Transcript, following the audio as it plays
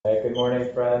Hey, good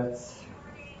morning, friends.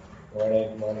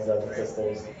 Good morning, brothers and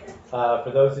sisters.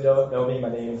 For those who don't know me, my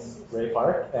name's Ray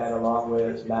Park, and along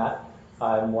with Matt,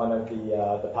 I'm one of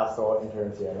the pastoral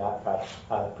interns here.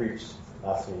 Matt preached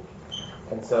last week.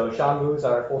 And so Sean Wu's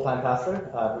our full-time pastor,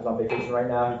 who's on vacation right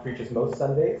now. He preaches most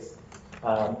Sundays,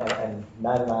 and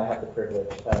Matt and I have the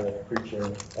privilege of preaching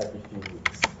every few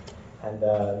weeks. And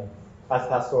as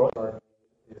pastoral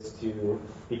is to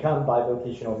become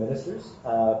bivocational ministers,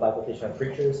 bivocational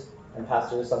preachers, and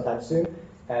pastors sometime soon.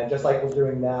 And just like we're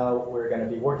doing now, we're going to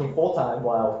be working full-time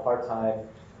while part-time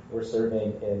we're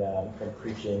serving in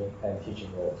preaching and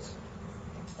teaching roles.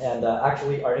 And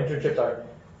actually, our internships are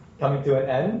coming to an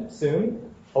end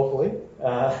soon, hopefully,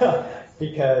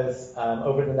 because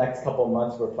over the next couple of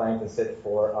months, we're planning to sit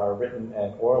for our written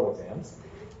and oral exams.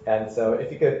 And so if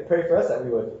you could pray for us that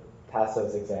we would pass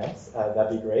those exams,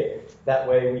 that'd be great. That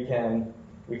way we can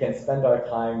spend our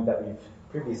time that we've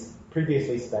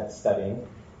previously spent studying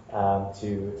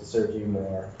to serve you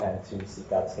more and to seek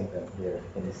God's kingdom here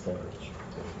in East Cambridge.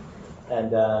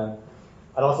 And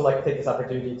I'd also like to take this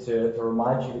opportunity to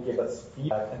remind you to give us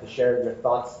feedback and to share your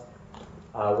thoughts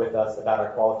with us about our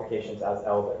qualifications as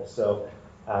elders. So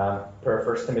per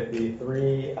 1 Timothy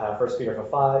 3, 1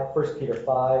 Peter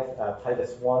 5,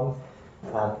 Titus 1,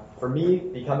 for me,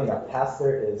 becoming a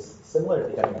pastor is similar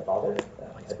to becoming a father.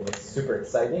 I think it's super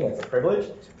exciting, it's a privilege,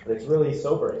 but it's really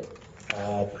sobering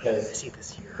because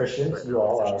Christians, you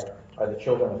all are the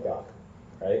children of God,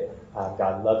 right?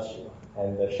 God loves you,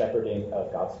 and the shepherding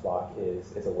of God's flock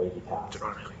is a weighty task.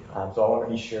 So I want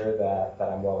to be sure that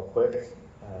I'm well equipped,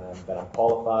 that I'm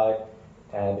qualified,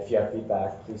 and if you have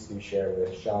feedback, please do share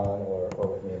with Sean or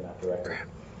with me in that direction.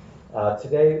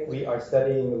 Today we are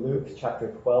studying Luke chapter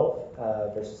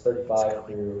 12, verses 35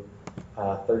 through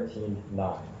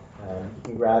 13:9. You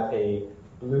can grab a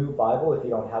blue Bible if you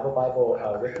don't have a Bible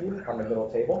with you on the middle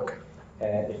table,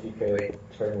 and if you could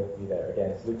turn with me there.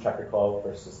 Again, it's Luke chapter 12,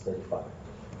 verses 35.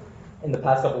 In the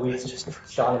past couple weeks,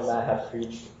 Sean and Matt have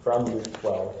preached from Luke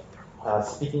 12,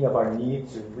 speaking of our need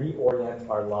to reorient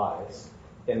our lives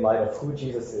in light of who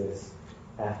Jesus is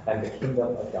and the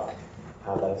kingdom of God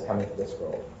that is coming to this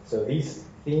world. So these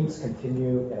themes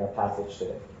continue in our passage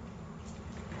today.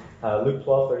 Luke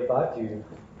 12:35 to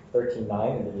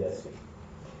 13:9 in the ESV.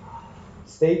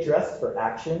 Stay dressed for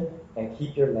action and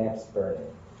keep your lamps burning,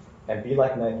 and be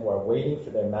like men who are waiting for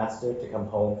their master to come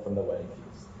home from the wedding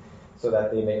feast, so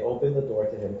that they may open the door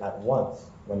to him at once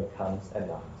when he comes and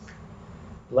knocks.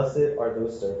 Blessed are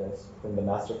those servants whom the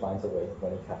master finds awake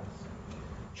when he comes.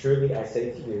 Truly, I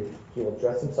say to you, he will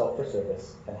dress himself for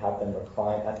service and have them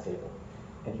recline at table,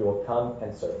 and he will come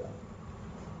and serve them.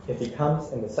 If he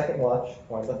comes in the second watch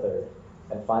or in the third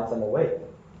and finds them awake,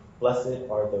 blessed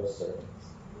are those servants.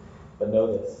 But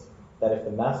know this, that if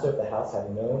the master of the house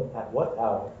had known at what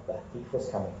hour the thief was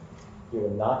coming, he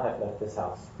would not have left his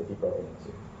house to be broken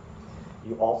into.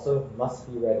 You also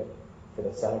must be ready, for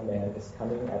the Son of Man is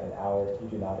coming at an hour you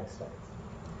do not expect.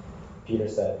 Peter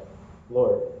said,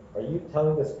 Lord, are you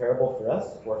telling this parable for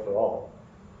us or for all?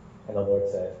 And the Lord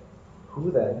said, Who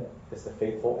then is the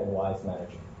faithful and wise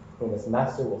manager, whom his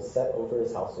master will set over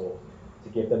his household to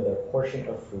give them their portion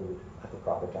of food at the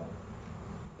proper time?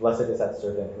 Blessed is that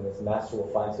servant whom his master will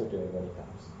find so doing when he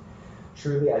comes.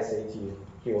 Truly I say to you,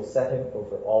 he will set him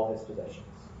over all his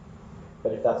possessions.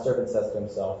 But if that servant says to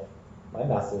himself, My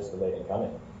master is delayed in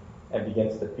coming, and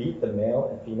begins to beat the male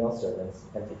and female servants,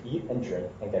 and to eat and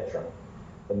drink and get drunk,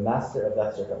 the master of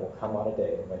that servant will come on a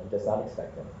day when he does not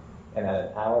expect him, and at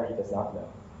an hour he does not know,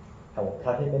 and will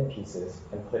cut him in pieces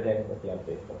and put him with the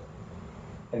unfaithful.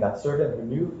 And that servant who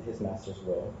knew his master's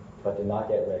will, but did not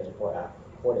get ready or act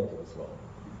according to his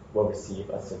will receive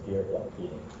a severe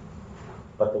beating.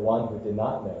 But the one who did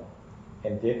not know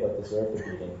and did what deserved the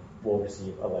beating will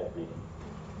receive a light beating.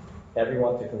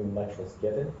 Everyone to whom much was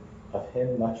given, of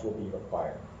him much will be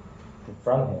required, and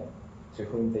from him to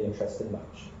whom they entrusted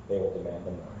much, they will demand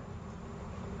the more.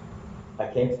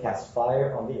 I came to cast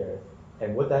fire on the earth,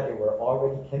 and would that it were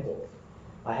already kindled.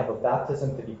 I have a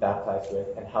baptism to be baptized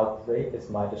with, and how great is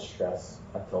my distress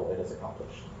until it is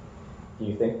accomplished. Do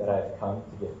you think that I have come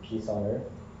to give peace on earth?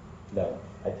 No,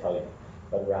 I tell you,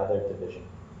 but rather division.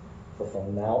 For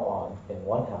from now on, in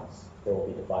one house there will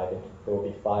be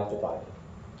 5 divided,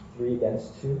 3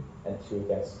 against 2, and 2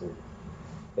 against 3.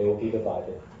 They will be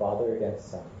divided, father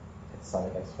against son, and son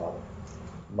against father,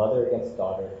 mother against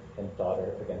daughter, and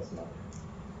daughter against mother,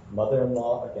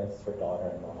 mother-in-law against her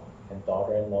daughter-in-law, and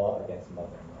daughter-in-law against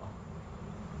mother-in-law.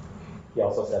 He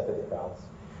also said to the crowds,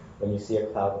 When you see a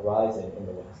cloud rising in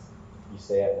the west, you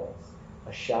say at once,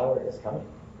 A shower is coming,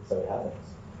 and so it happens.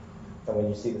 And when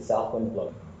you see the south wind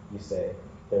blowing, you say,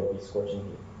 There will be scorching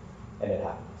heat. and it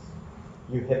happens.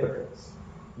 You hypocrites,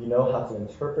 you know how to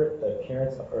interpret the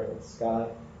appearance of earth and sky,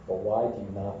 but why do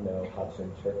you not know how to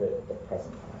interpret the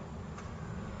present time?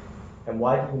 And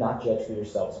why do you not judge for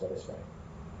yourselves what is right?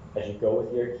 As you go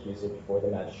with your accuser before the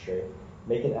magistrate,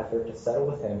 make an effort to settle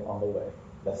with him on the way,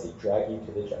 lest he drag you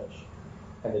to the judge.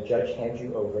 And the judge hands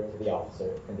you over to the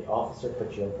officer, and the officer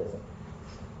puts you in prison.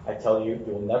 I tell you,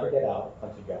 you will never get out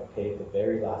until you have paid the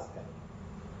very last penny.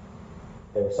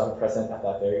 There were some present at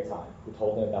that very time who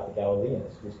told him about the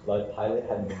Galileans whose blood Pilate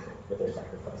had mingled with their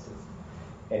sacrifices.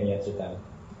 And he answered them,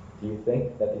 do you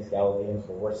think that these Galileans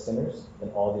were worse sinners than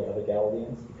all the other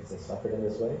Galileans because they suffered in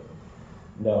this way?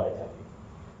 No, I tell you.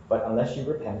 But unless you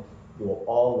repent, you will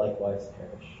all likewise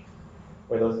perish.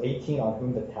 Or those 18 on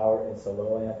whom the tower in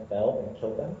Siloam fell and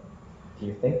killed them? Do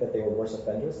you think that they were worse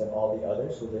offenders than all the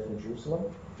others who lived in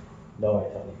Jerusalem? No, I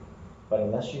tell you. But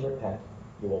unless you repent,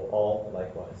 you will all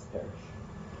likewise perish.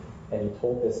 And he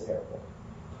told this parable.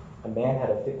 A man had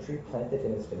a fig tree planted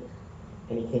in his vineyard,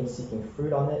 and he came seeking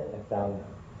fruit on it and found none.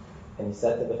 And he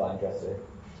said to the vine dresser,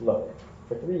 look,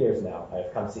 for 3 years now I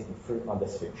have come seeking fruit on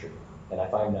this fig tree, and I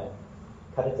find none.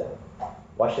 Cut it down.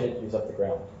 Why should it use up the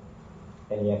ground?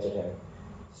 And he answered him,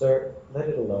 Sir, let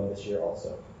it alone this year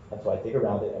also, until I dig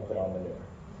around it and put on manure.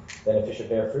 Then if it should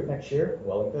bear fruit next year,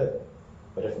 well and good.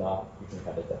 But if not, you can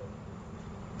cut it down.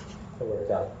 The word of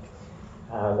God.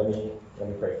 Let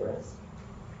me pray for us.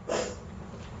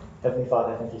 Heavenly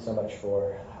Father, thank you so much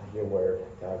for your word.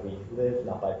 God, we live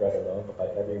not by bread alone, but by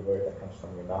every word that comes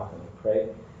from your mouth. And we pray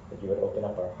that you would open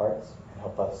up our hearts and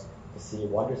help us to see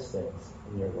wondrous things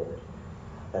in your word,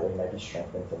 that we might be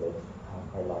strengthened to live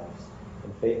our lives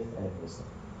in faith and in wisdom.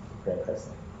 We pray in Christ's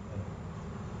name.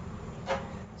 Amen.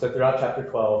 So throughout chapter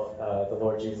 12, the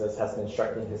Lord Jesus has been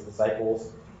instructing his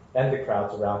disciples and the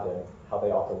crowds around him how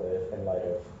they ought to live in light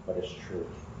of what is true.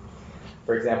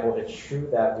 For example, it's true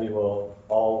that we will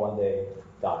all one day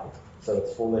die. So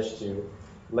it's foolish to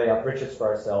lay up riches for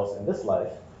ourselves in this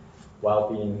life while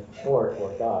being poor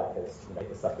toward God, because he might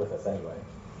be stuck with us anyway.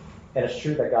 And it's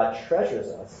true that God treasures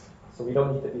us, so we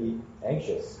don't need to be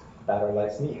anxious about our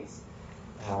life's needs.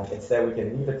 Instead, we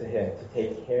can leave it to him to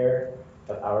take care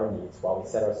of our needs while we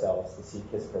set ourselves to seek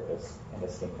his purpose and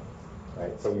his kingdom.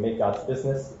 Right? So we make God's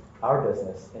business our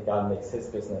business, and God makes it his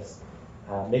business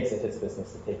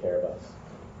to take care of us.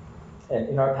 And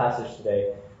in our passage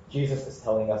today, Jesus is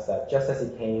telling us that just as he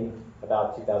came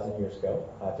about 2,000 years ago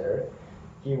to earth,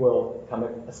 he will come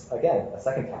again a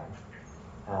second time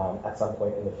at some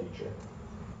point in the future.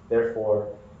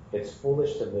 Therefore, it's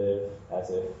foolish to live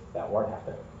as if that weren't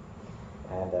happening.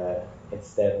 And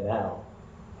instead now,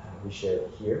 we should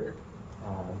hear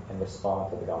and respond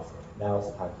to the gospel. Now is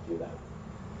the time to do that.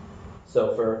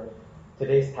 So for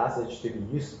today's passage to be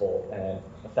useful and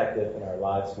effective in our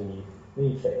lives, we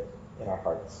need faith in our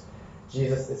hearts.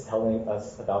 Jesus is telling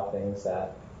us about things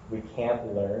that we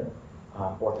can't learn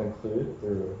or conclude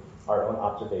through our own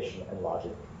observation and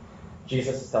logic.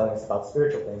 Jesus is telling us about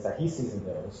spiritual things that he sees and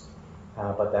knows,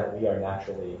 but that we are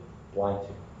naturally blind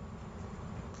to.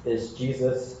 Is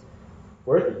Jesus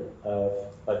worthy of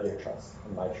your trust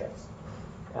and my trust?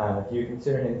 Do you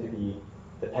consider him to be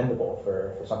dependable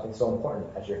for something so important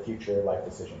as your future life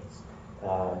decisions,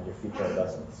 your future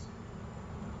investments?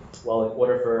 Well, in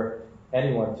order for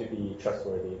anyone to be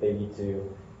trustworthy, they need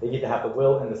to have the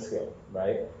will and the skill,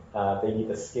 right? They need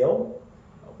the skill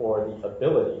or the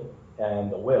ability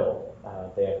and the will.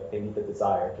 They need the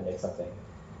desire to make something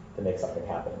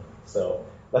happen. So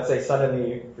let's say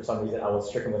suddenly, for some reason, I was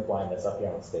stricken with blindness up here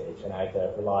on stage, and I had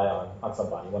to rely on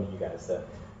somebody, one of you guys, to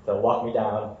walk me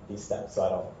down these steps so I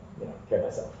don't kill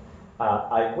myself.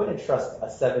 I wouldn't trust a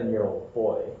 7-year-old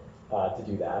boy to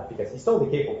do that, because he's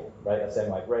totally capable, right, of saying,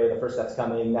 like, Ray, the first step's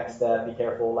coming, next step, be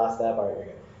careful, last step, all right, you're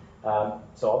good.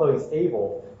 So although he's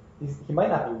able, he might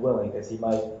not be willing, because he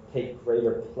might take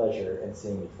greater pleasure in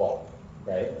seeing me fall,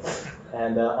 right?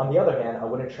 And on the other hand, I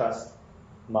wouldn't trust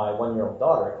my 1-year-old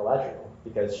daughter, Galadriel,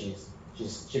 because she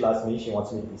loves me, she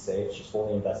wants me to be safe, she's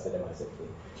fully invested in my safety.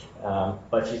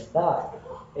 But she's not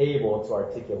able to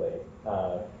articulate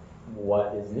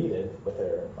what is needed with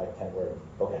her 10-word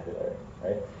vocabulary,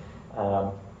 right?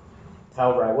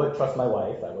 However, I would trust my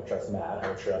wife, I would trust Matt, I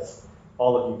would trust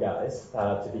all of you guys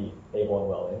to be able and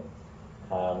willing,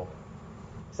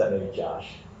 except maybe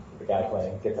Josh, the guy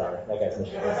playing guitar. That guy's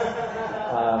mischievous.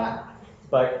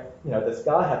 But does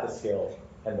God have the skill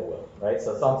and the will, right?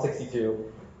 So Psalm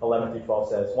 62, 11 through 12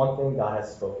 says, "One thing God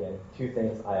has spoken, 2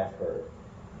 things I have heard.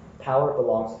 Power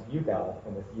belongs to you, God,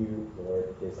 and with you,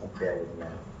 Lord, is unfailing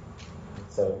love."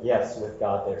 So yes, with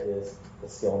God there is the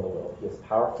skill and the will. He is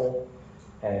powerful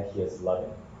and he is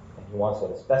loving. And he wants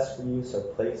what is best for you, so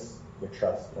place your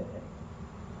trust in him.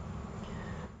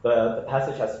 The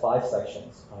passage has 5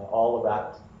 sections, all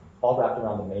wrapped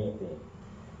around the main theme,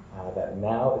 that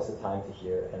now is the time to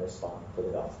hear and respond to the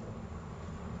gospel.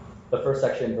 The first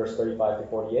section, verse 35 to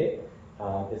 48,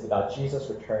 is about Jesus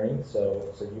returning,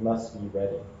 so you must be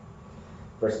ready.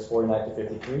 Verses 49 to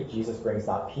 53, Jesus brings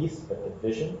not peace, but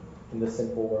division in this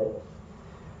sinful world.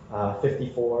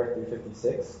 54 through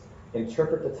 56,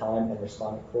 interpret the time and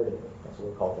respond accordingly. That's what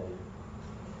we're called to do.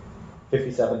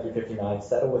 57 through 59,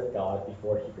 settle with God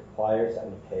before he requires that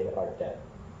we pay our debt.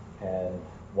 And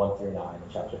 1 through 9 in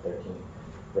chapter 13,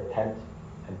 repent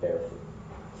and bear fruit.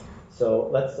 So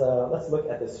let's look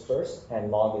at this first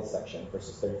and longest section,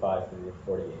 verses 35 through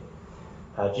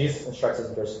 48. Jesus instructs us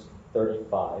in verse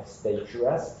 35, stay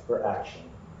dressed for action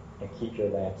and keep your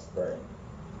lamps burning.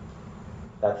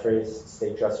 That phrase,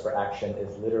 stay dressed for action,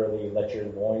 is literally let your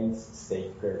loins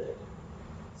stay girded.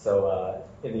 So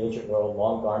in the ancient world,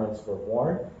 long garments were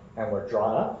worn and were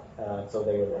drawn up, so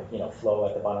they would flow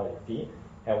at the bottom of your feet.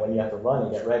 And when you have to run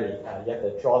and get ready, you have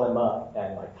to draw them up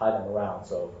and tie them around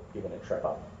so you wouldn't trip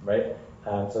up, right?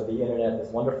 So the internet is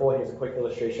wonderful. Here's a quick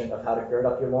illustration of how to gird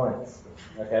up your loins.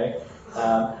 Okay,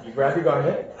 you grab your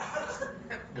garment,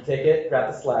 you take it,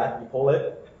 grab the slack, you pull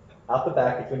it out the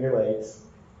back between your legs,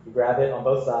 you grab it on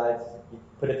both sides, you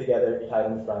put it together, you tie it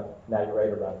in the front. Now you're ready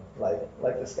to run,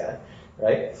 like this guy,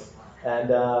 right? And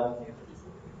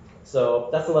so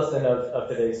that's the lesson of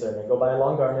today's sermon. Go buy a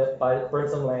long garment, burn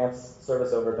some lamps,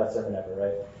 service over, best sermon ever,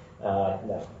 right?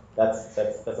 No, that's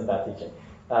some bad teaching.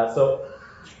 So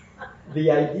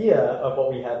the idea of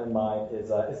what we have in mind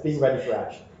is being ready for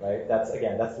action, right?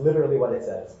 That's literally what it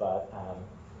says, but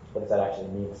what does that actually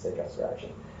mean to stay dressed for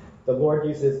action? The Lord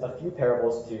uses a few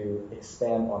parables to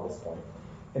expand on this point.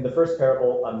 In the first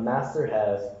parable, a master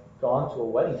has gone to a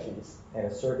wedding feast, and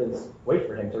his servants wait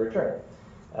for him to return.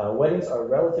 Weddings are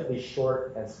relatively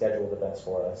short and scheduled events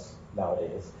for us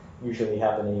nowadays, usually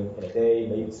happening in a day,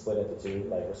 maybe split into 2,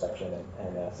 like reception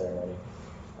and ceremony.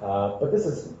 But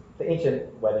the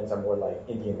ancient weddings are more like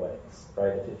Indian weddings,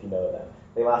 right, if you know them.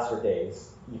 They last for days,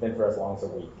 even for as long as a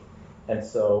week. And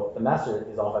so the master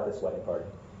is off at this wedding party.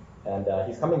 And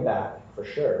he's coming back for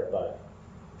sure, but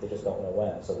they just don't know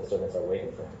when, so the servants are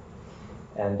waiting for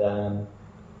him. And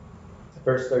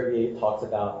verse 38 talks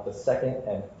about the second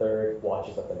and third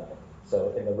watches of the night.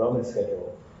 So in the Roman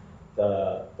schedule,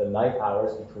 the night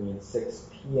hours between 6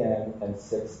 p.m. and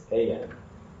 6 a.m.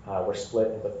 Were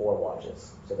split into 4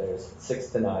 watches. So there's 6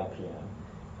 to 9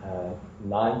 p.m.,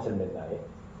 9 to midnight,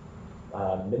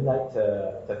 midnight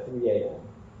to 3 a.m.,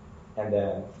 and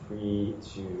then 3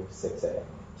 to 6 a.m.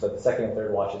 So the second and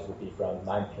third watches would be from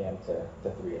 9 p.m.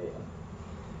 to 3 a.m.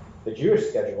 The Jewish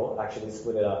schedule actually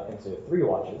split it up into 3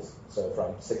 watches, so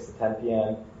from 6 to 10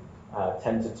 p.m.,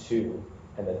 10 to 2,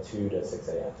 and then 2 to 6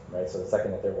 a.m., right? So the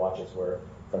second and third watches were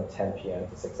from 10 p.m.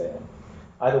 to 6 a.m.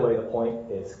 Either way, the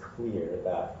point is clear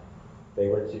that they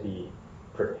were to be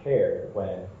prepared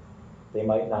when they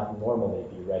might not normally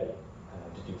be ready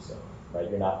to do so, right?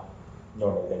 You're not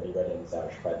normally going to be ready in these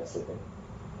hours, you're probably sleeping.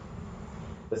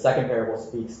 The second parable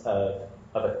speaks of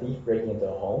a thief breaking into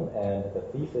a home, and the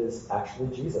thief is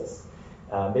actually Jesus.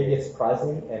 Maybe it's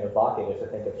surprising and evocative to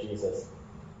think of Jesus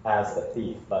as the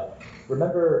thief, but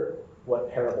remember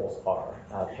what parables are.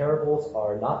 Parables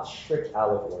are not strict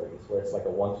allegories where it's like a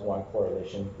one-to-one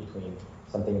correlation between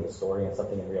something in the story and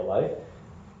something in real life.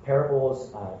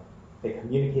 Parables, they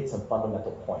communicate some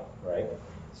fundamental point, right?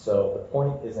 So the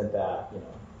point isn't that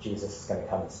Jesus is going to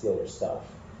come and steal your stuff.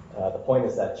 The point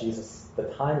is that the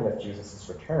timing of Jesus'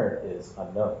 return is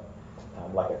unknown,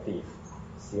 like a thief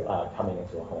coming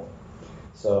into a home.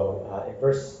 So in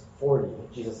verse 40,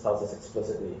 Jesus tells us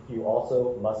explicitly, you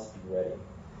also must be ready,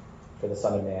 for the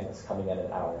Son of Man is coming at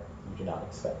an hour you do not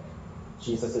expect.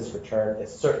 Jesus' return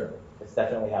is certain. It's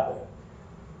definitely happening.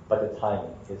 But the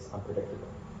timing is unpredictable.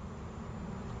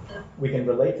 We can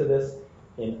relate to this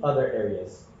in other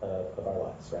areas of our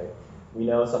lives, right? We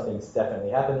know something's definitely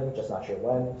happening, just not sure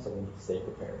when, so we need to stay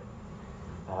prepared.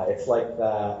 It's like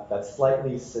that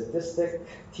slightly sadistic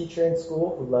teacher in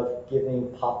school who loved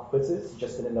giving pop quizzes, you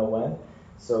just didn't know when,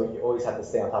 so you always have to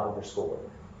stay on top of your schoolwork,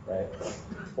 right?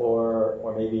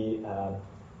 Or maybe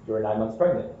you were 9 months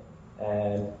pregnant,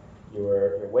 and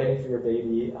you're waiting for your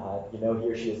baby, you know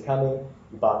he or she is coming,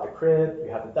 you bought the crib,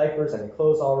 you have the diapers and the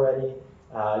clothes already,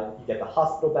 you get the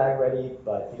hospital bag ready,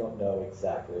 but you don't know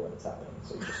exactly when it's happening,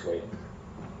 so you're just waiting.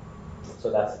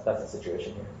 So that's the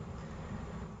situation here.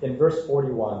 In verse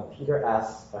 41, Peter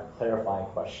asks a clarifying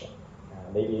question.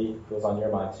 Maybe it was on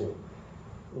your mind too.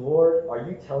 Lord, are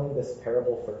you telling this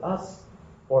parable for us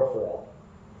or for all?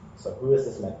 So who is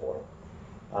this meant for?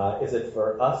 Is it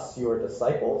for us, your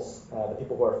disciples, the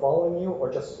people who are following you,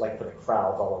 or just like for the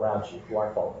crowds all around you who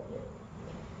aren't following you?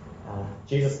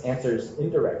 Jesus answers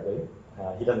indirectly.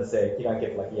 He doesn't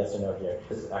give like a yes or no here.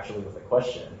 This is actually with a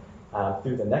question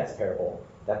through the next parable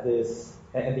that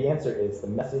and the answer is the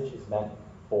message is meant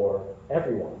for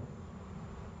everyone,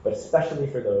 but especially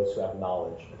for those who have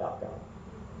knowledge about God.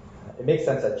 It makes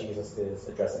sense that Jesus is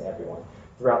addressing everyone.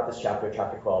 Throughout this chapter,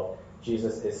 chapter 12,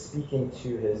 Jesus is speaking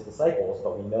to his disciples,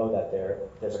 but we know that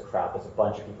there's a crowd, there's a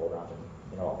bunch of people around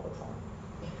him, all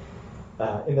the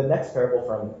time. In the next parable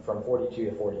from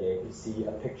 42 to 48, we see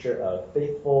a picture of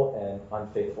faithful and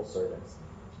unfaithful servants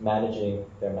managing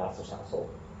their master's household.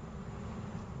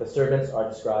 The servants are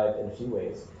described in a few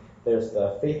ways. There's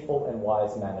the faithful and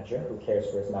wise manager who cares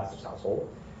for his master's household.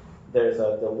 There's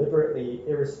a deliberately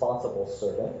irresponsible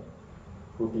servant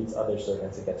who beats other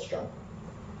servants and gets drunk.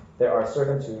 There are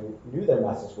servants who knew their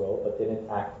master's will but didn't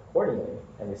act accordingly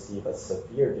and receive a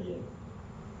severe beating,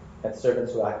 and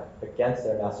servants who act against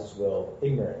their master's will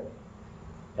ignorantly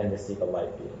and receive a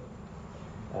light beating.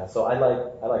 So I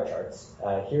like charts.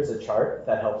 Here's a chart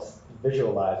that helps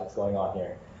visualize what's going on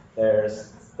here.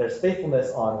 There's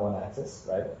faithfulness on one axis,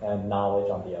 right, and knowledge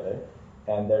on the other,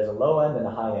 and there's a low end and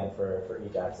a high end for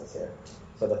each axis here.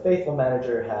 So the faithful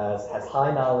manager has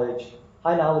high knowledge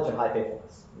and high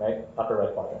faithfulness, right, upper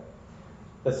right quadrant.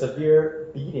 The severe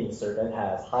beating servant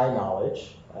has high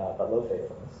knowledge but low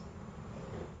faithfulness.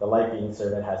 The light beating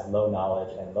servant has low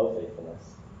knowledge and low faithfulness.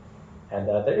 And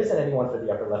there isn't anyone for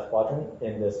the upper left quadrant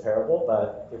in this parable,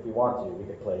 but if we want to, we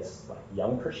could place like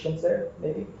young Christians there,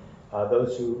 maybe.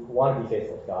 Those who want to be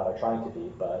faithful to God are trying to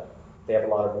be, but they have a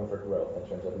lot of room for growth in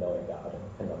terms of knowing God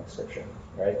and knowing Scripture,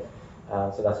 right?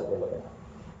 So that's what we're looking at.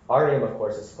 Our aim, of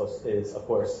course, is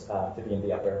to be in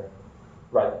the upper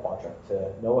right quadrant,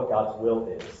 to know what God's will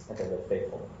is and to live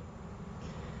faithful.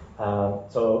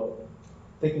 So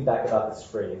thinking back about this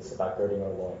phrase about girding our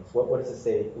loins, what does it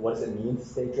say? What does it mean to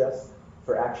stay dressed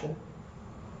for action?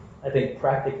 I think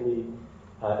practically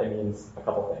it means a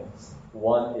couple things.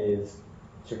 One is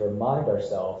to remind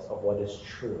ourselves of what is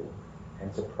true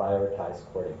and to prioritize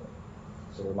accordingly.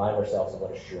 So remind ourselves of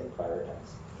what is true and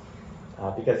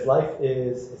prioritize. Because life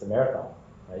is a marathon,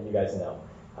 right? You guys know.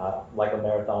 Like a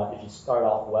marathon, if you start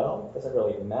off well, it doesn't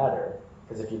really matter.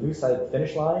 Because if you lose sight of the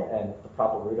finish line and the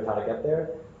proper route of how to get there,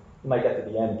 you might get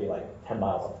to the end and be like 10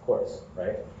 miles off course,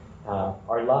 right?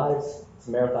 Our lives, it's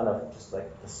a marathon of just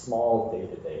like the small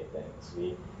day-to-day things.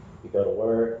 We go to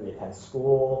work, we attend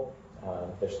school,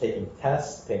 there's taking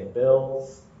tests, paying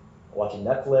bills, watching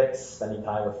Netflix, spending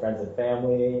time with friends and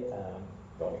family,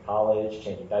 going to college,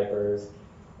 changing diapers,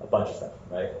 a bunch of stuff,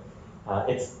 right?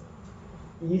 It's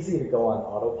easy to go on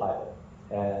autopilot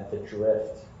and to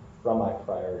drift from my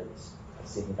priorities of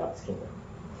seeking God's kingdom.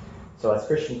 So as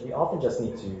Christians, we often just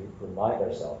need to remind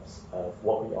ourselves of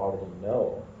what we already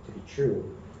know to be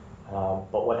true,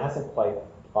 but what hasn't quite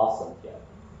blossomed yet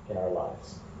in our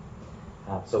lives.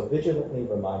 So vigilantly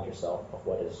remind yourself of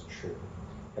what is true,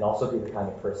 and also be the kind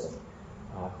of person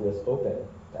who is open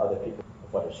to other people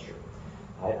of what is true.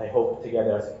 I hope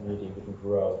together as a community we can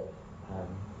grow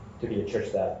to be a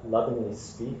church that lovingly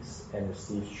speaks and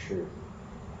receives truth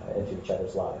into each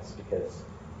other's lives because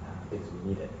we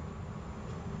need it.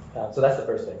 So that's the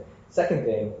first thing. Second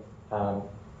thing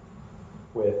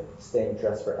with staying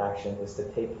dressed for action is to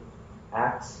take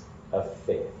acts of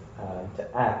faith,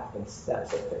 to act in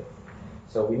steps of faith.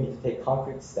 So we need to take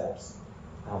concrete steps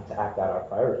to act out our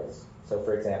priorities. So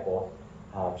for example,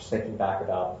 just thinking back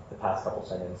about the past couple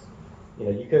sermons,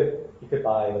 you could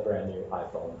buy the brand new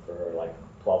iPhone for like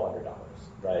 $1,200,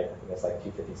 right? I think that's like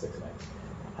 256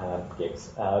 gigs.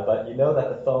 But you know that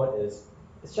the phone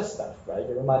it's just stuff, right?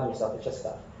 You're reminding yourself it's just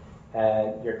stuff.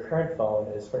 And your current phone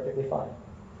is perfectly fine.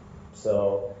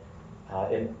 So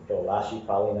it'll last you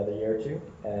probably another year or two,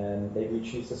 and maybe you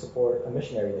choose to support a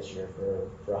missionary this year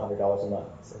for $100 a month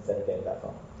instead of getting that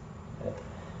phone. Okay?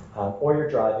 Or you're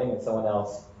driving and someone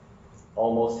else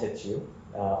almost hits you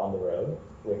on the road,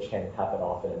 which can happen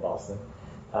often in Boston.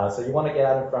 So you want to get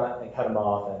out in front and cut them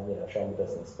off and show them the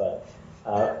business.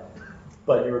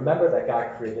 But you remember that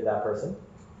God created that person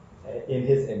in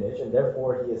His image, and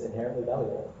therefore He is inherently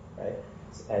valuable, right?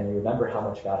 And you remember how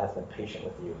much God has been patient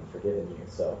with you and forgiven you.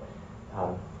 So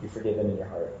you forgive Him in your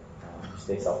heart. You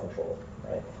stay self-controlled,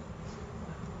 right?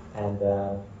 And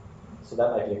so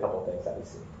that might be a couple of things that we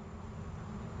see.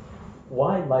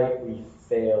 Why might we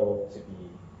fail to be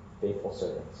faithful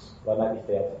servants? Why might we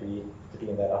fail to be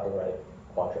in that upper right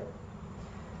quadrant?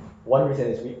 One reason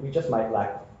is we just might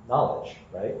lack knowledge,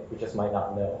 right? We just might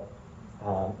not know.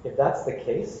 If that's the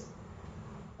case,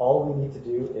 all we need to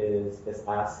do is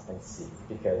ask and seek,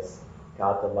 because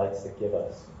God delights to give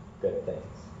us good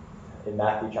things. In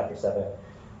Matthew chapter 7,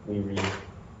 we read,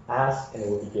 "Ask and it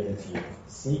will be given to you.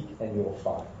 Seek and you will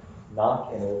find.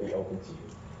 Knock and it will be opened to you.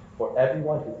 For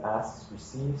everyone who asks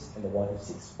receives, and the one who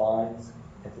seeks finds,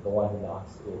 and to the one who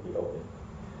knocks it will be opened.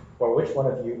 For which one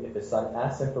of you, if his son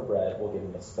asks him for bread, will give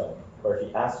him a stone? Or if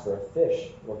he asks for a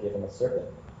fish, will give him a serpent?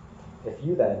 If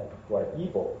you then, who are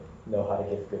evil, know how to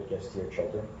give good gifts to your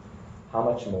children, how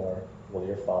much more will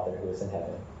your Father who is in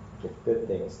heaven give good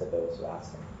things to those who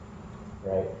ask him?"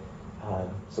 Right?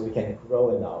 So we can grow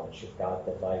in knowledge if God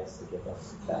delights to give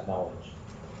us that knowledge.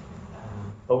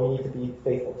 But we need to be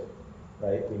faithful to it,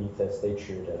 right? We need to stay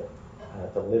true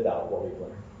to live out what we've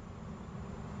learned.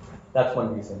 That's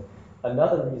one reason.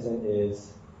 Another reason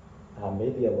is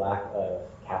maybe a lack of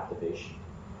captivation.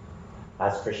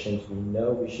 As Christians, we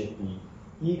know we should be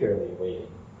eagerly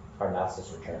awaiting our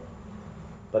Master's return.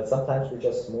 But sometimes we're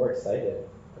just more excited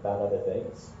about other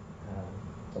things.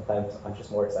 Sometimes I'm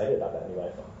just more excited about that new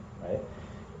iPhone, right?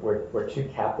 We're too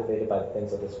captivated by the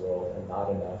things of this world and not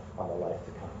enough on the life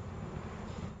to come.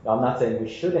 Now, I'm not saying we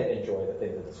shouldn't enjoy the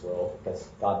things of this world, because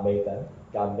God made them.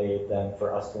 God made them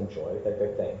for us to enjoy. They're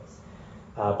good things.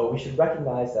 But we should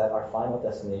recognize that our final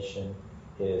destination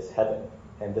is heaven,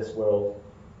 and this world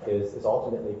is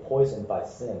ultimately poisoned by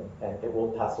sin, and it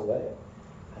will pass away.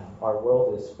 Our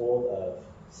world is full of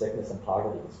sickness and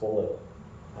poverty. It's full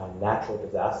of natural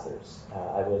disasters.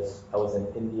 I was in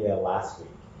India last week,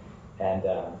 and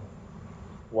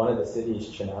one of the cities,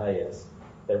 Chennai,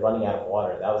 they're running out of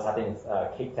water. That was happening in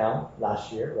Cape Town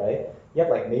last year, right? You have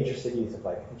like major cities of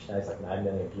I think Chennai is like 9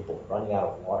 million people running out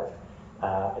of water.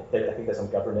 I think there's some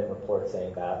government report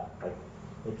saying that like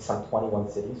maybe some 21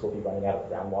 cities will be running out of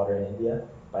groundwater in India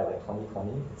by like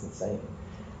 2020. It's insane.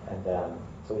 And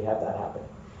so we have that happening.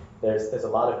 There's a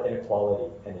lot of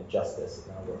inequality and injustice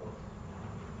in our world.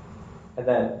 And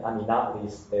then, not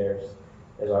least, there's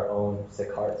our own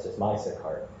sick hearts. There's my sick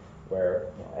heart, where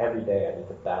every day I need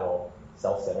to battle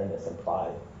self-centeredness and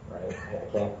pride, right?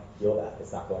 I can't heal that.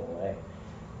 It's not going away.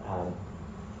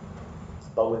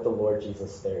 But with the Lord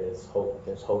Jesus, there is hope.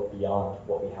 There's hope beyond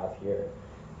what we have here.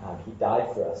 He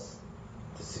died for us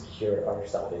to secure our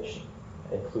salvation,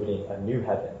 including a new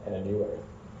heaven and a new earth.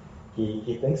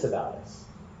 He thinks about us,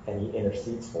 and he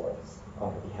intercedes for us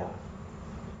on our behalf.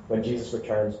 When Jesus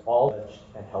returns, all judged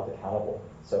and held accountable,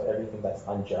 so everything that's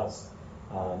unjust,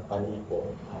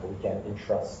 unequal, we can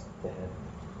entrust to him.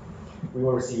 We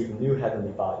will receive new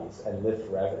heavenly bodies and live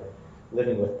forever,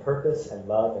 living with purpose and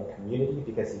love and community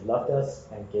because he loved us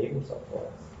and gave himself for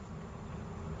us.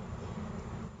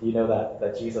 Do you know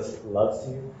that Jesus loves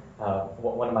you?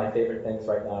 One of my favorite things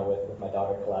right now with my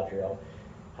daughter, Galadriel,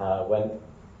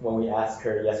 when we ask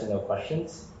her yes or no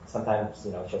questions, sometimes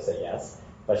she'll say yes,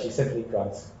 but she simply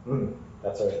grunts,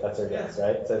 that's her yes,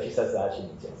 right? So if she says that, she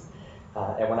means yes.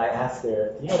 And when I ask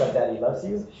her, do you know that Daddy loves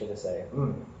you? She'll just say,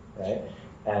 right?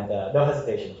 And no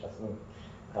hesitation, just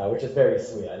which is very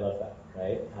sweet. I love that,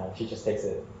 right? She just takes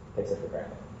it for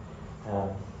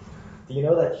granted. Do you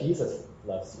know that Jesus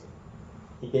loves you?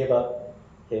 He gave up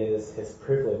his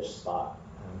privileged spot,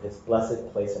 his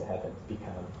blessed place in heaven to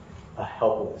become a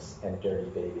helpless and dirty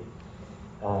baby.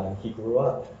 He grew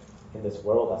up in this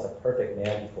world as a perfect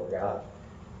man before God,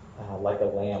 like a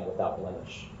lamb without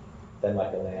blemish. Then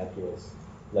like a lamb, he was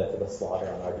led to the slaughter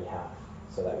on our behalf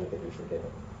so that we could be forgiven.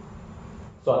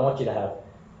 So I want you to have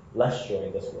less joy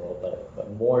in this world,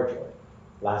 but more joy,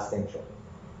 lasting joy,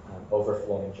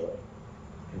 overflowing joy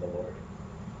in the Lord.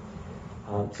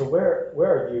 So where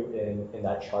are you in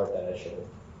that chart that I showed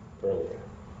earlier?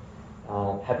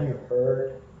 Have you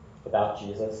heard about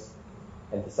Jesus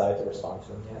and decided to respond to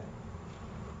him yet?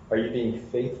 Are you being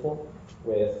faithful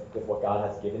with what God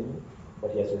has given you,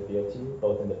 what he has revealed to you,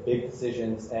 both in the big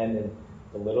decisions and in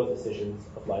the little decisions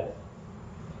of life?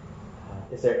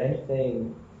 Is there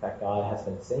anything that God has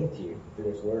been saying to you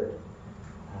through his word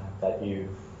that you've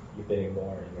been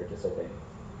ignoring or disobeying?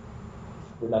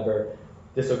 Remember,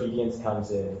 disobedience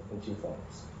comes in two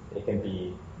forms. It can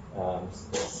be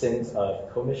sins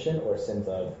of commission or sins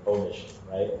of omission,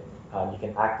 right? You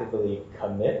can actively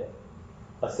commit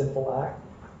a sinful act,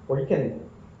 or you can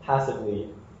passively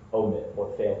omit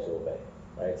or fail to obey,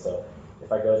 right? So if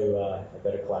I go to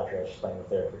Galadriel, she's playing with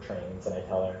her trains, and I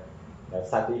tell her, it's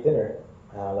time to eat dinner.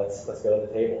 Let's go to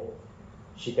the table.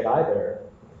 She could either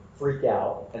freak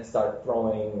out and start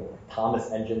throwing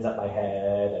Thomas engines at my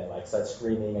head and start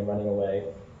screaming and running away,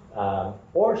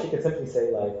 or she could simply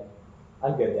say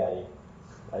I'm good, Daddy.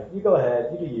 You go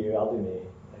ahead, you do you, I'll do me.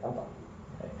 I'm fine.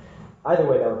 Right? Either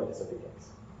way, that would be disobedience.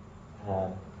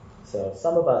 So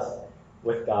some of us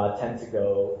with God tend to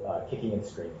go kicking and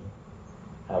screaming.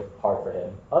 hard for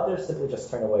him. Others simply just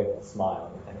turn away with a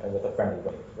smile and with a friendly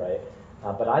wave, right?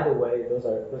 But either way, those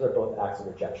are both acts of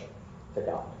rejection to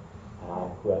God,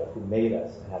 who made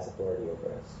us and has authority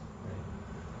over us.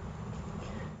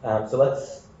 Right? So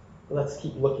let's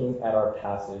keep looking at our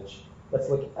passage. Let's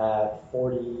look at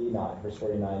 49, verse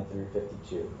 49 through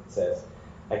 52. It says,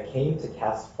 "I came to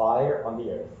cast fire on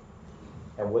the earth,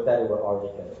 and would that it were already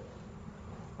kindled.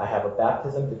 I have a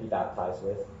baptism to be baptized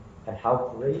with, and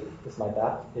how great is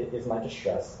my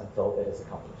distress until it is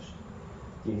accomplished.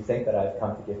 Do you think that I have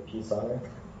come to give peace on earth?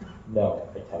 No,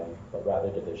 I tell you, but rather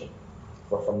division.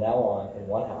 For from now on, in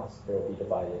one house there will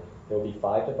be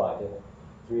 5 divided,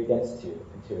 3 against 2,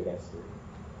 and 2 against 3.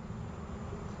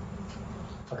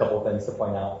 A couple of things to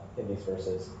point out in these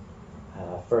verses.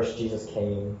 First, Jesus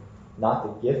came not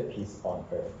to give peace on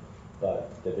earth,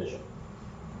 but division.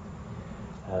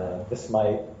 This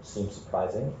might seem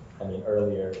surprising. I mean,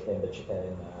 earlier in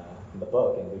the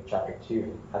book, in Luke chapter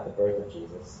 2, at the birth of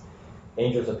Jesus,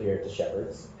 angels appeared to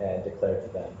shepherds and declared to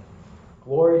them,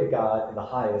 "Glory to God in the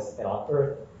highest, and on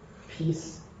earth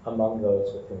peace among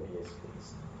those with whom he is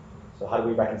pleased." So how do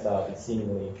we reconcile these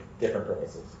seemingly different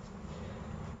purposes?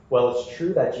 Well, it's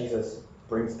true that Jesus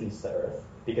brings peace to earth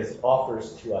because he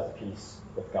offers to us peace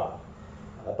with God.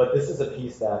 But this is a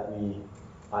peace that we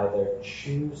either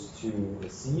choose to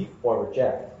receive or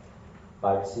reject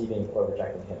by receiving or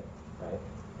rejecting him, right?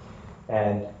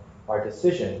 And our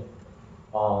decision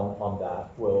on that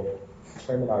will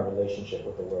determine our relationship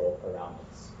with the world around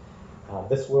us.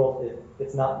 This world,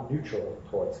 it's not neutral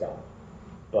towards God,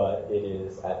 but it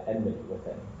is at enmity with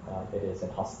him. It is in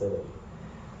hostility.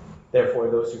 Therefore,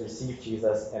 those who receive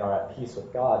Jesus and are at peace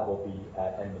with God will be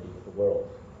at enmity with the world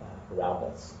around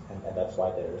us, and that's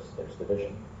why there's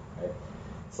division. Right?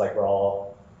 It's like we're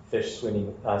all fish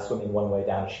swimming one way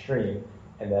down a stream,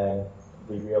 and then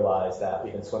we realize that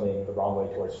we've been swimming the wrong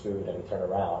way towards food, and we turn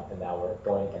around, and now we're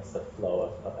going against the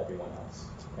flow of everyone else.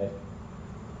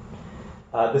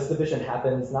 Right? This division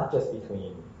happens not just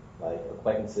between like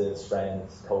acquaintances,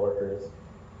 friends, coworkers,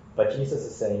 but Jesus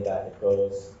is saying that it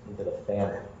goes into the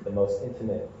family, the most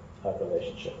intimate of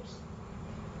relationships.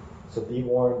 So be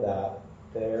warned that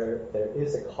there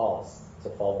is a cost to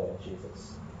following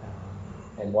Jesus.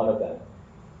 And one of them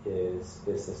is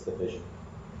this division.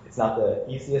 It's not the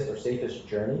easiest or safest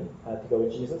journey to go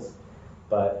with Jesus,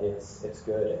 but it's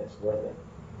good and it's worth it.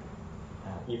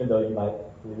 Even though you might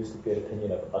lose the good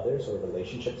opinion of others or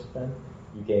relationships with them,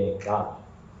 you gain God.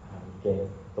 You gain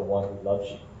the one who loves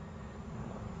you.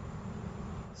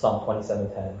 Psalm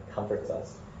 27:10 comforts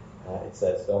us. It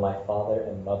says, "Though my father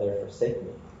and mother forsake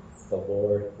me, the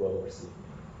Lord will receive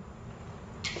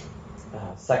me."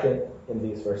 Second, in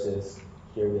these verses,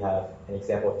 here we have an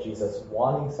example of Jesus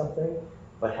wanting something,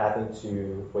 but having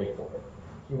to wait for it.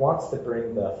 He wants to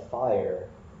bring the fire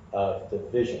of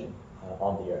division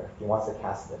on the earth. He wants to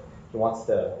cast it. He wants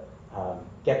to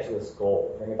get to his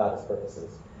goal, bring about his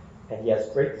purposes. And he has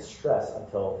great distress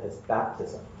until his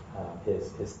baptism,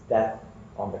 his death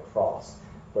on the cross,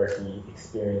 where he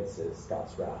experiences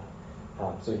God's wrath.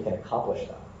 So he can accomplish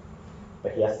that.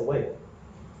 But he has to wait.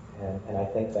 And I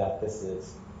think that this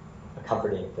is a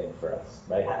comforting thing for us,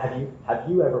 right? Have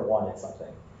you ever wanted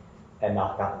something and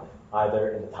not gotten it? Either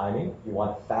in the timing, you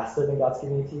want it faster than God's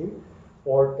giving it to you,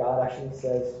 or God actually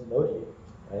says no to you,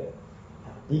 right?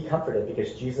 Be comforted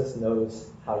because Jesus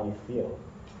knows how you feel.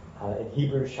 In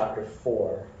Hebrews chapter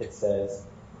 4, it says,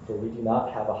 "For we do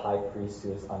not have a high priest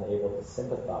who is unable to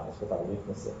sympathize with our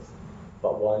weaknesses,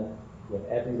 but one who in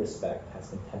every respect has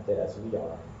been tempted as we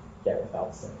are, yet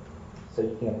without sin." So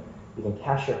you can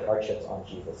cast your hardships on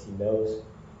Jesus. He knows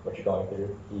what you're going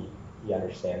through. He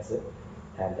understands it,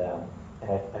 and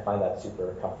I find that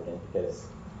super comforting because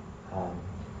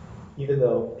even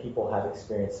though people have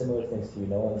experienced similar things to you,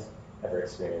 no one's ever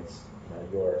experienced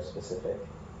your specific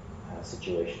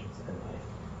situations in life,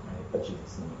 right? But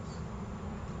Jesus knows.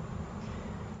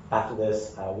 After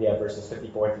this, we have verses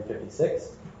 54 through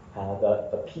 56.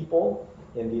 The people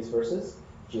in these verses,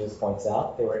 Jesus points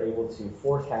out, they were able to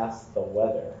forecast the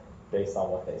weather based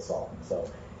on what they saw. So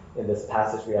in this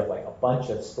passage, we have like a bunch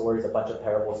of stories, a bunch of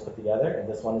parables put together, and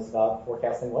this one is about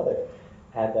forecasting weather.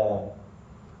 And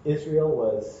Israel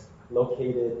was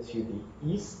located to the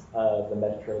east of the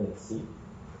Mediterranean Sea.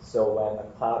 So when a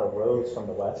cloud arose from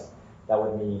the west, that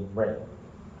would mean rain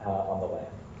on the land.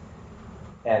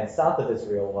 And south of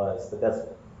Israel was the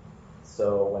desert.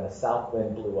 So when a south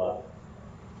wind blew up,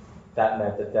 that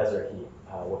meant the desert heat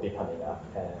would be coming up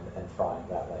and frying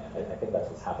that land. I think that's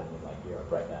what's happening in like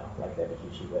Europe right now. Like they have a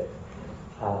huge heat wave.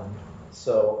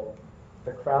 So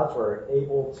the crowds were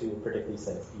able to predict these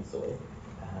things easily.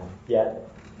 Yet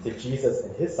to Jesus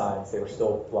and his signs, they were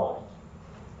still blind.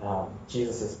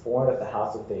 Jesus is born at the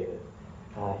house of David.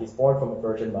 He's born from a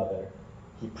virgin mother.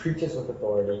 He preaches with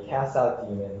authority, casts out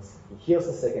demons, he heals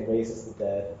the sick and raises the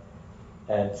dead,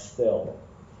 and still,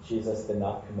 Jesus did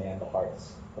not command the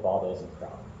hearts of all those in the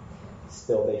crowd.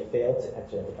 Still, they failed to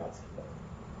enter into God's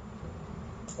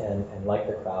kingdom. And like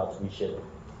the crowds, we should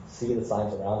see the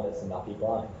signs around us and not be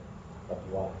blind, but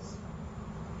be wise.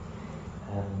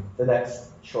 The next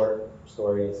short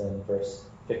story is in verse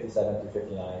 57 through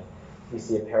 59. We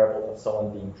see a parable of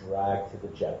someone being dragged to the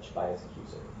judge by his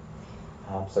accuser.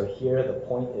 So here the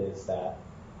point is that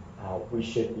we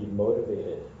should be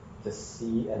motivated to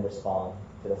see and respond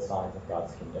to the signs of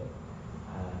God's kingdom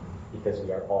because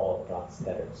we are all God's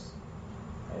debtors.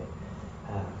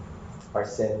 Right? Our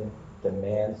sin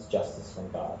demands justice from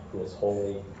God, who is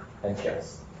holy and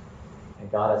just.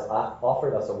 And God has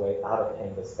offered us a way out of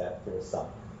paying this debt through his Son,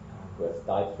 who has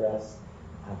died for us,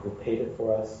 who paid it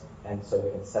for us, and so we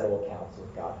can settle accounts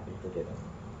with God and be forgiven.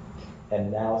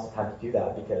 And now is the time to do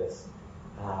that because,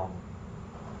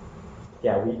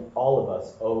 we all of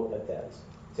us owe a debt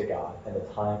to God, and the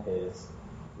time is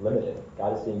limited.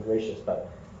 God is being gracious, but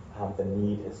the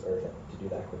need is urgent to do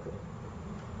that quickly.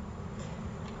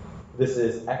 This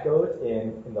is echoed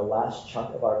in the last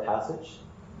chunk of our passage,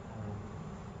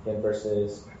 in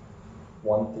verses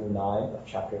 1 through 9 of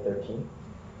chapter 13.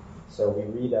 So we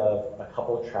read of a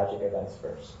couple of tragic events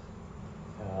first.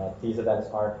 These events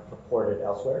aren't reported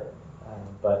elsewhere,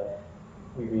 but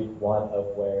we read one of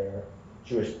where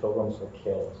Jewish pilgrims were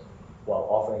killed while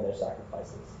offering their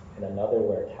sacrifices, and another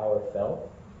where a tower fell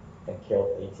and killed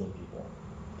 18 people.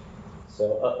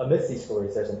 So amidst these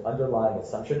stories, there's an underlying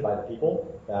assumption by the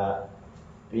people that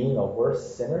being a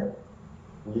worse sinner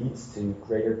leads to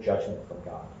greater judgment from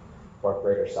God or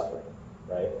greater suffering,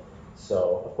 right?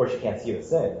 So, of course, you can't see the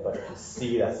sin, but if you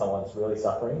see that someone's really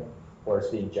suffering or is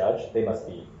being judged, they must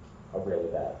be a really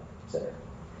bad sinner.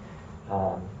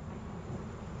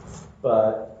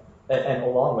 And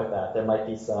along with that, there might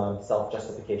be some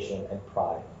self-justification and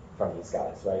pride from these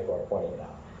guys, right, who are pointing it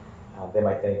out. They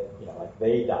might think, like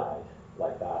they died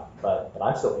like that, but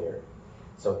I'm still here.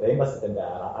 So they must have been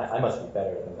bad. I must be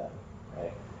better than them,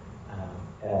 right?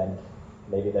 And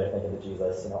maybe they're thinking to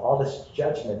Jesus, all this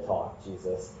judgment talk,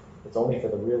 Jesus, it's only for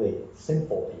the really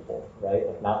sinful people, right?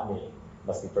 Like not me. It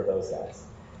must be for those guys.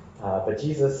 But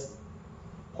Jesus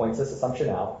points this assumption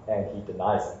out and he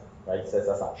denies it, right? He says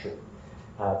that's not true.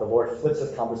 The Lord flips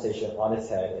this conversation on its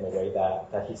head in a way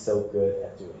that he's so good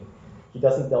at doing. He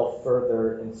doesn't delve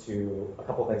further into a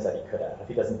couple things that he could have.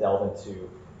 He doesn't delve into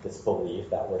this belief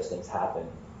that worse things happen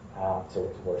to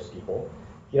worse people.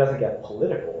 He doesn't get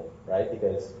political, right?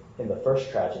 Because in the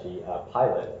first tragedy,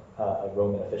 Pilate, a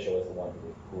Roman official, is the one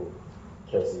who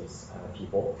kills these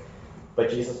people. But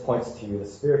Jesus points to the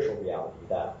spiritual reality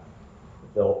that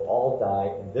they'll all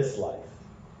die in this life.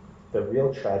 The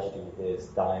real tragedy is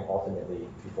dying ultimately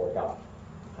before God,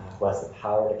 who has the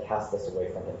power to cast us away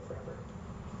from him forever.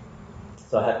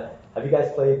 So have you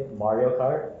guys played Mario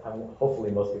Kart?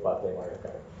 Hopefully most people have played Mario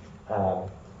Kart.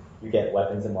 You get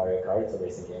weapons in Mario Kart. It's a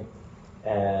racing game.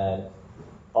 And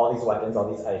all these weapons,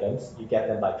 all these items, you get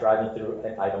them by driving through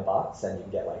an item box, and you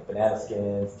can get like banana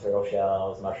skins, turtle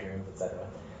shells, mushrooms, etc.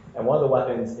 And one of the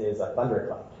weapons is a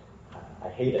thundercloud. I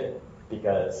hate it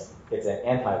because it's an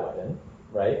anti-weapon,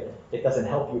 right? It doesn't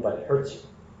help you, but it hurts you.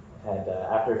 And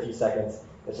after a few seconds,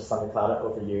 there's a thundercloud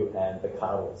over you, and the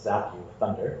cloud will zap you with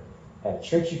thunder, and it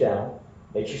shrinks you down,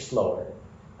 makes you slower,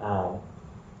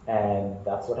 and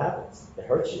that's what happens. It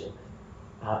hurts you.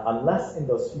 Unless in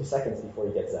those few seconds before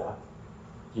you get zapped,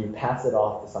 you pass it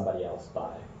off to somebody else by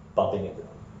bumping into them,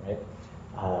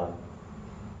 right?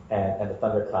 And the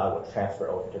thundercloud will transfer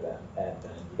over to them, and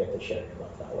then you get to share your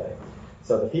love that way.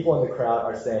 So the people in the crowd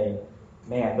are saying,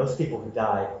 man, those people who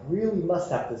died really must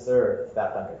have deserved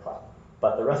that thundercloud,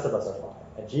 but the rest of us are fine.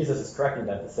 And Jesus is correcting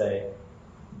them to say,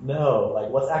 no, like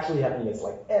what's actually happening is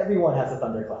like everyone has a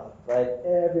thundercloud, right?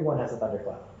 Everyone has a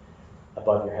thundercloud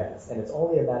above your heads, and it's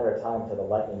only a matter of time until the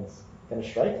lightning's going to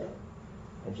strike you.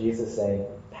 And Jesus is saying,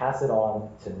 pass it on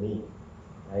to me,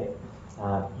 right?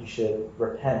 You should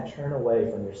repent, turn away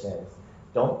from your sins.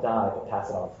 Don't die, but pass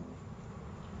it on to me.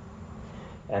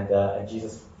 And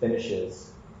Jesus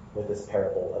finishes with this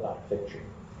parable about a fig tree.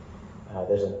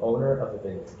 There's an owner of a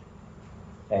vineyard,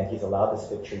 and he's allowed this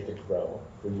fig tree to grow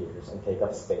for years and take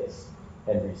up space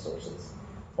and resources,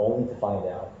 only to find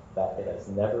out that it has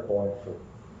never borne fruit.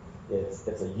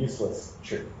 It's a useless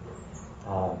tree.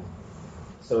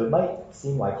 So it might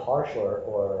seem like harsh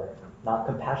or not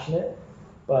compassionate,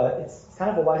 but it's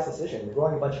kind of a wise decision. You're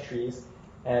growing a bunch of trees,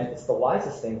 and it's the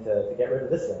wisest thing to get rid of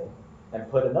this thing and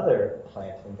put another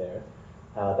plant in there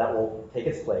that will take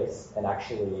its place and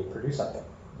actually produce something,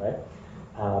 right?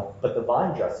 But the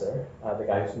vine dresser, the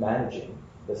guy who's managing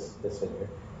this vineyard,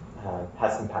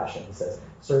 has compassion. He says,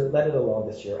 "Sir, let it alone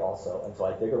this year also until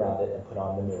I dig around it and put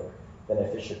on manure. Then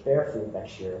if it should bear fruit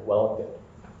next year, well and good.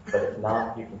 But if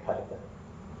not, you can cut it down."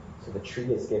 So the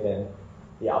tree is given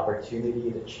the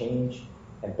opportunity to change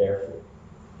and bear fruit.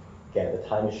 Again, the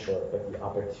time is short, but the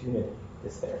opportunity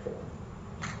is there for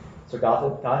them. So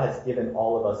God has given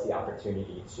all of us the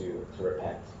opportunity to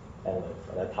repent and live,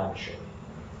 and that time is short.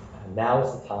 And now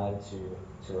is the time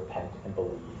to repent and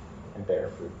believe and bear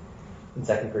fruit. In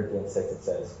 2 Corinthians 6 it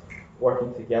says,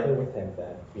 "Working together with him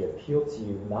then, we appeal to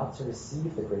you not to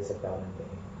receive the grace of God in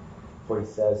vain. For he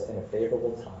says, in a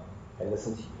favorable time I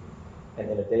listened to you, and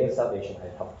in a day of salvation I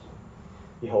have helped you.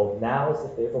 Behold, now is the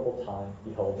favorable time.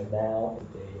 Behold, now is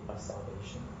the day of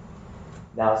salvation."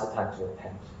 Now is the time to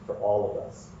repent for all of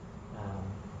us,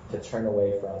 to turn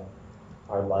away from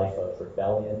our life of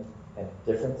rebellion and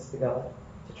indifference to God,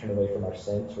 to turn away from our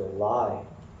sin, to rely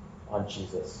on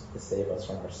Jesus to save us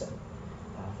from our sin,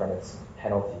 from its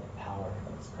penalty and power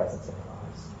and its presence in our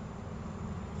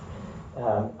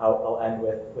lives. I'll end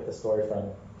with a story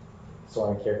from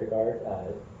Soren Kierkegaard.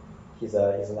 He's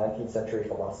a 19th century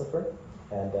philosopher,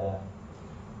 and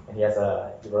he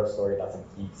wrote a story about some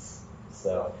geese.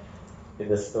 So in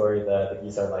this story, the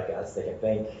geese are like us. They can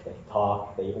think, they can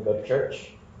talk, they even go to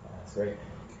church. That's great.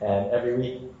 And every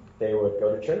week they would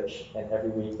go to church, and every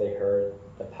week they heard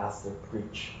the pastor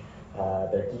preach.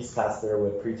 Their geese pastor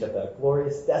would preach of the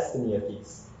glorious destiny of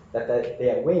geese, that they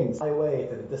had wings fly away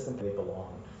to the distant they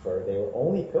belonged, for they were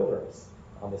only pilgrims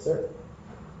on this earth.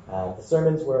 The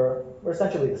sermons were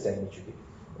essentially the same each week,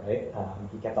 right?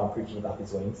 He kept on preaching about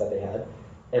these wings that they had.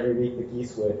 Every week the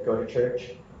geese would go to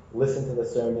church, listen to the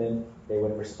sermon, they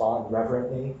would respond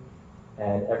reverently,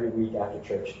 and every week after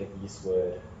church the geese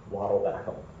would waddle back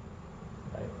home,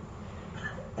 right?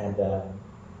 And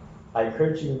I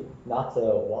encourage you not to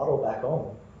waddle back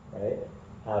home, right?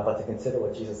 But to consider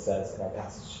what Jesus says in our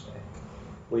passage today.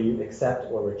 Will you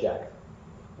accept or reject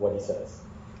what he says?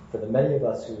 For the many of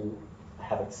us who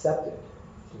have accepted,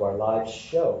 do our lives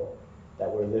show that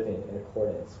we're living in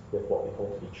accordance with what we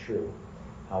hold to be true?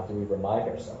 How do we remind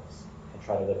ourselves and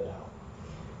try to live it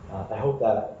out? I hope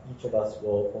that each of us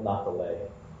will not delay,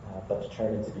 but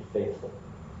determine to be faithful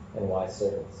and wise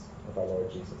servants of our Lord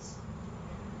Jesus.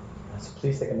 So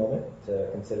please take a moment to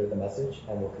consider the message,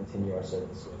 and we'll continue our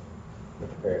service with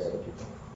the prayers of the people.